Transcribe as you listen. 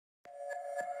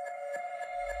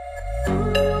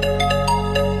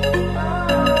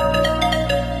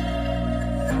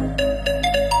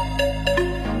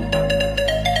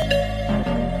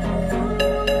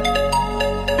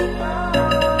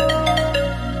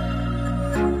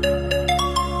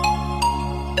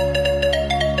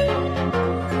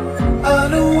I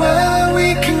know where we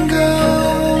can go.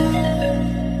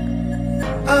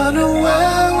 I know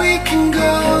where we can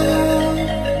go.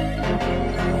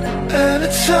 And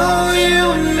it's all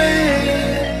you and me.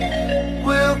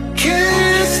 We'll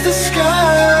kiss the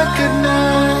sky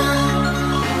goodnight.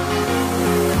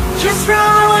 Just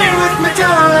run away with me,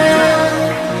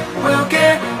 darling. We'll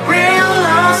get real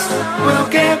lost. We'll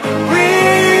get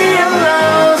real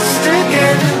lost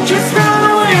again. Just run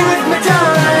away with me,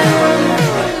 darling.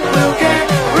 We'll get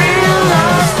real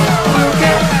lost. We'll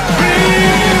get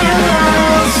real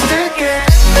lost again.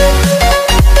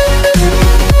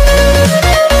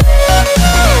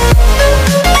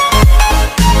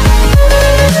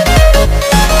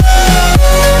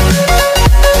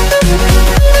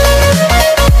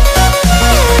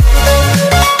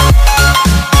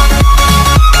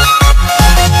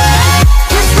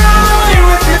 Just run away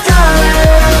with me,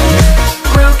 darling.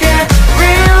 We'll get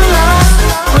real lost.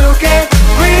 We'll get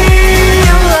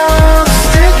real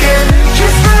lost again.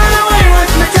 Just run away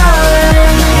with me,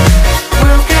 darling.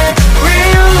 We'll get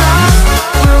real lost.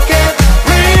 We'll get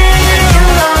real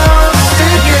lost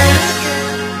again.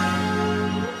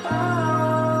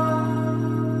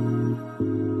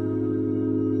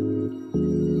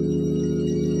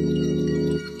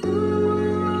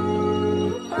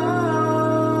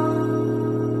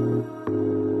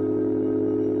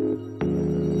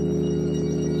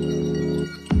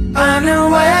 I know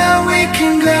where we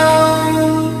can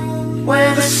go,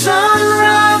 where the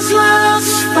sunrise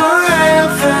lasts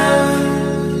forever.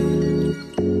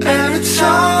 And it's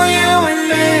all you and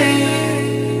me.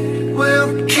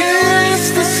 We'll kiss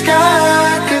the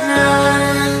sky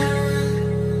goodnight.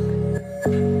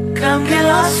 Come get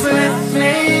lost with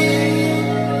me.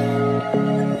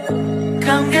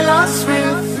 Come get lost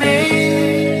with me.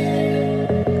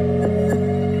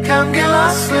 Come get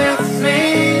lost with me.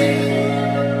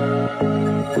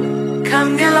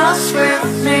 Come get lost with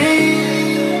me.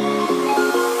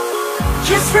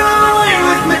 Just run away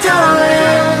with me,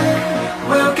 darling.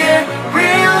 We'll get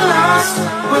real lost.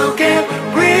 We'll get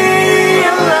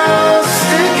real lost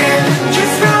again.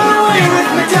 Just run away with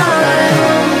me,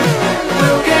 darling.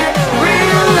 We'll get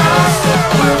real lost.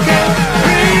 We'll get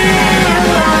real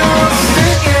lost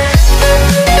again.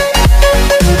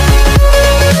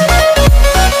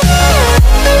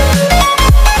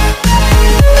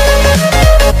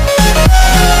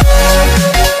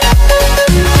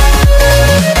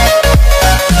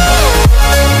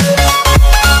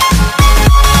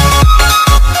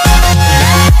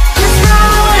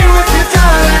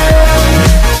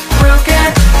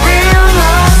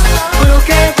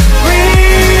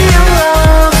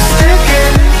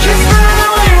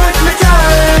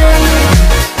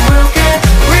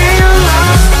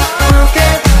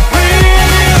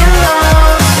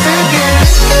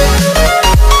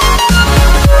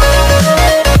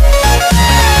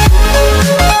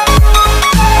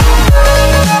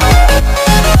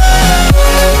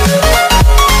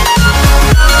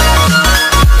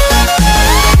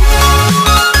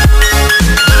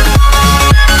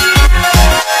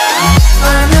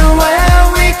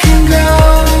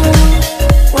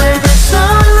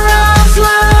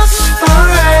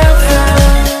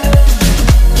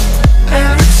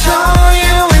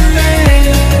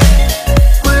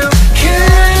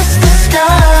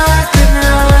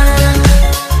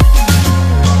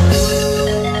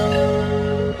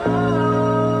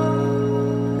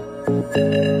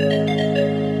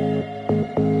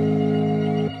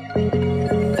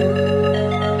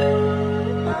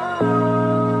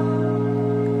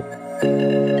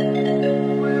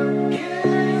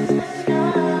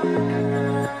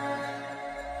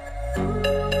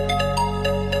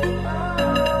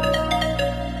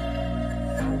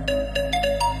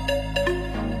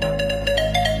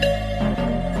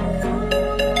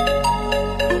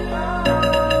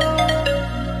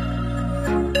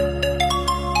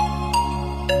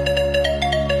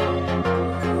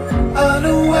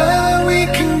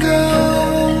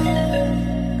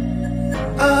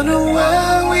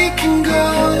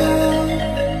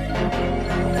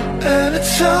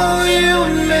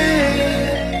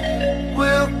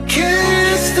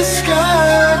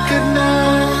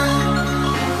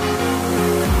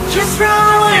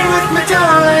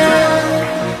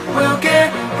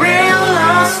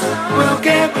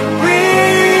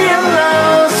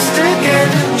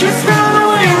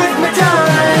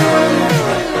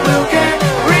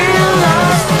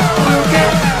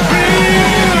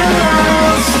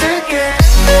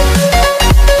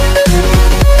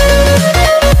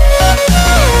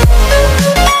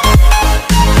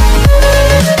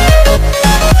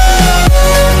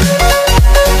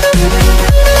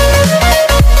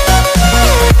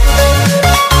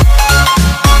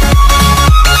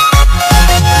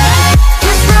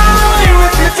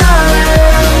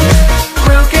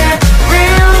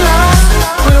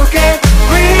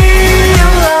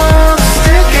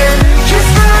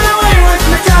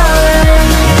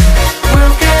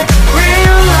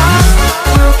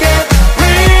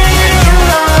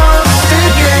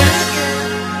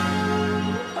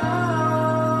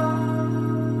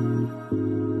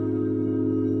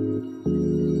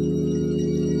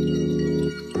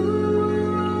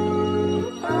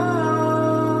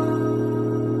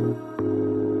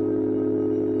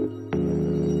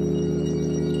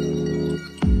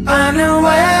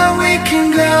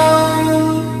 can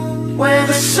go, where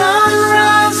the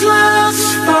sunrise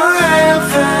lasts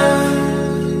forever,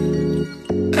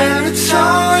 and it's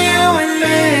all you and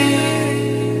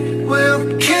me. We'll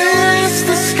kiss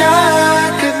the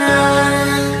sky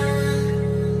goodnight.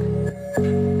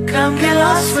 Come get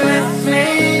lost with me.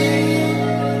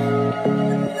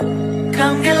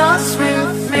 Come get lost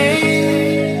with me.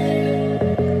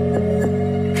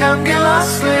 Come get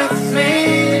lost with me.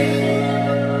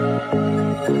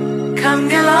 Come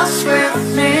get lost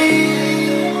with me.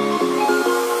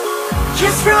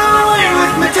 Just run away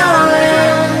with me,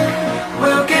 darling.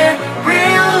 We'll get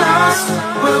real lost.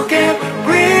 We'll get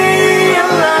real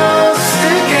lost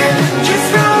again. Just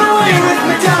run away with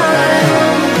me,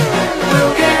 darling.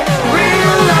 We'll get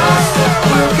real lost.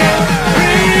 We'll get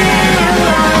real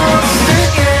lost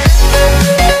again.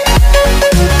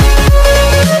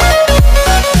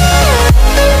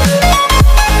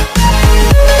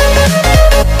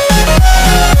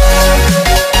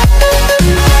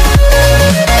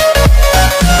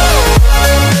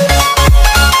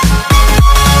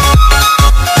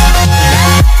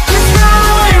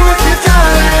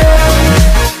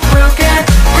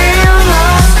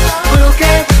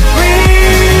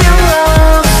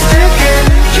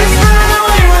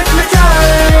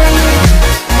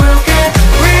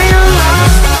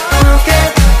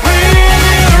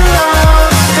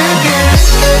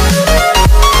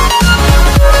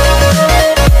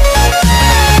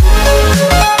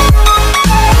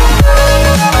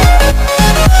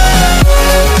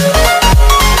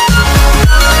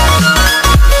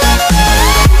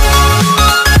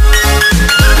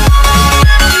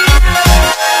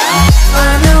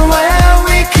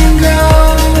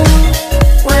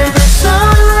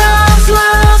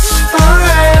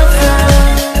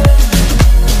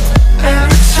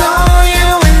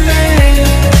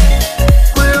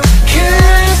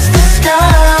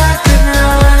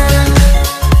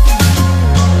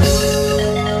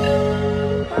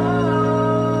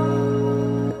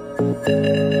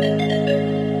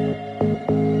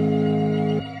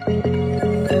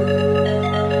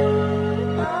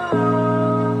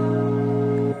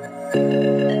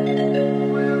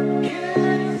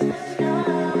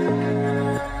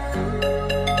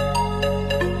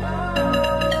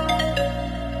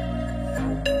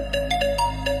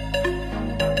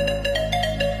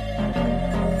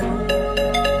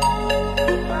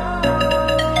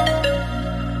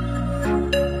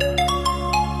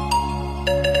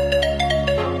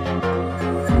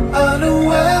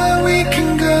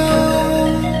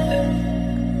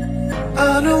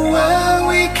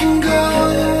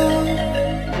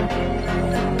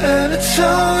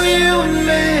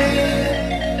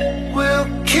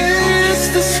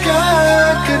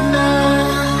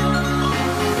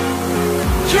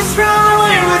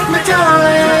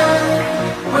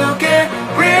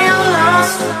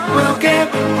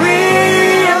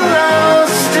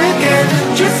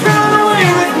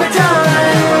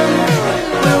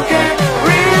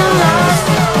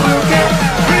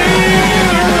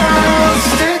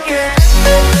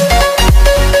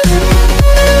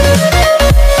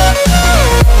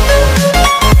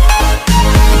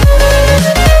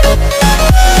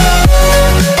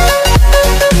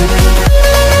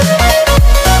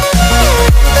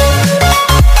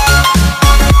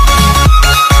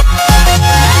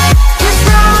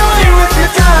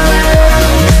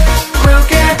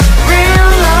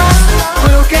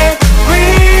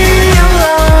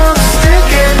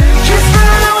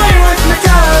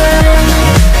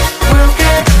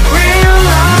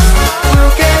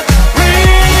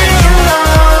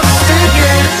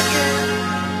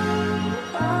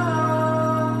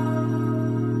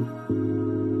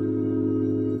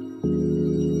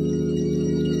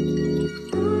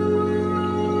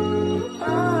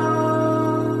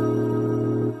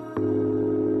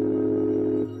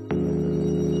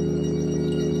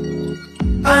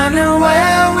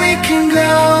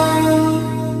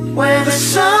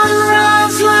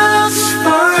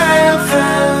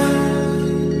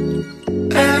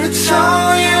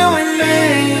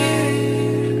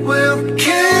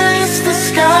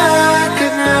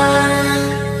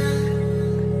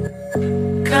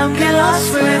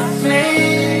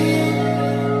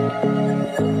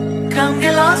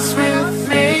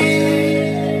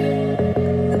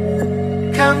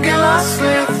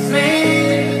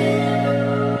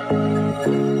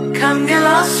 Come get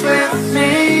lost with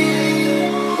me.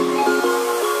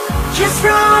 Just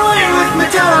run away.